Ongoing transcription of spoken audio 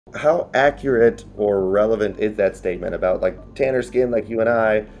How accurate or relevant is that statement about like tanner skin like you and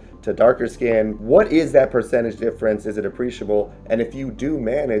I to darker skin? What is that percentage difference? Is it appreciable? And if you do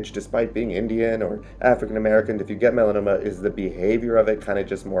manage, despite being Indian or African American, if you get melanoma, is the behavior of it kind of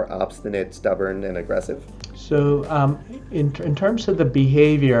just more obstinate, stubborn, and aggressive? So, in terms of the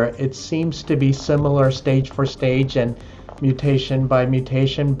behavior, it seems to be similar stage for stage and mutation by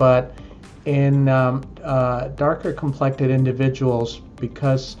mutation, but in darker complected individuals,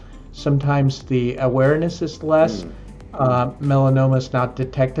 because sometimes the awareness is less, Mm. melanoma is not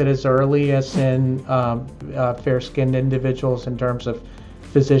detected as early as in fair-skinned individuals in terms of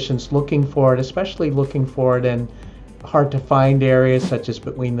physicians looking for it, especially looking for it in hard to find areas such as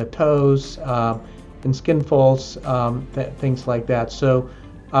between the toes, and skin folds, things like that. So,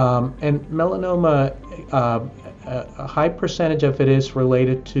 and melanoma, a high percentage of it is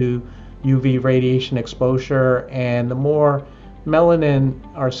related to UV radiation exposure, and the more melanin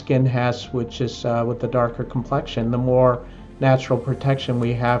our skin has, which is with the darker complexion, the more natural protection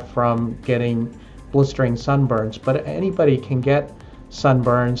we have from getting blistering sunburns. But anybody can get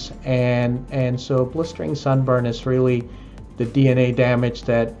sunburns, and so blistering sunburn is really the DNA damage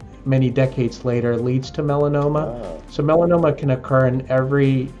that many decades later leads to melanoma. Ah. So melanoma can occur in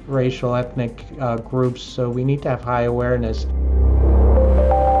every racial ethnic groups, so we need to have high awareness.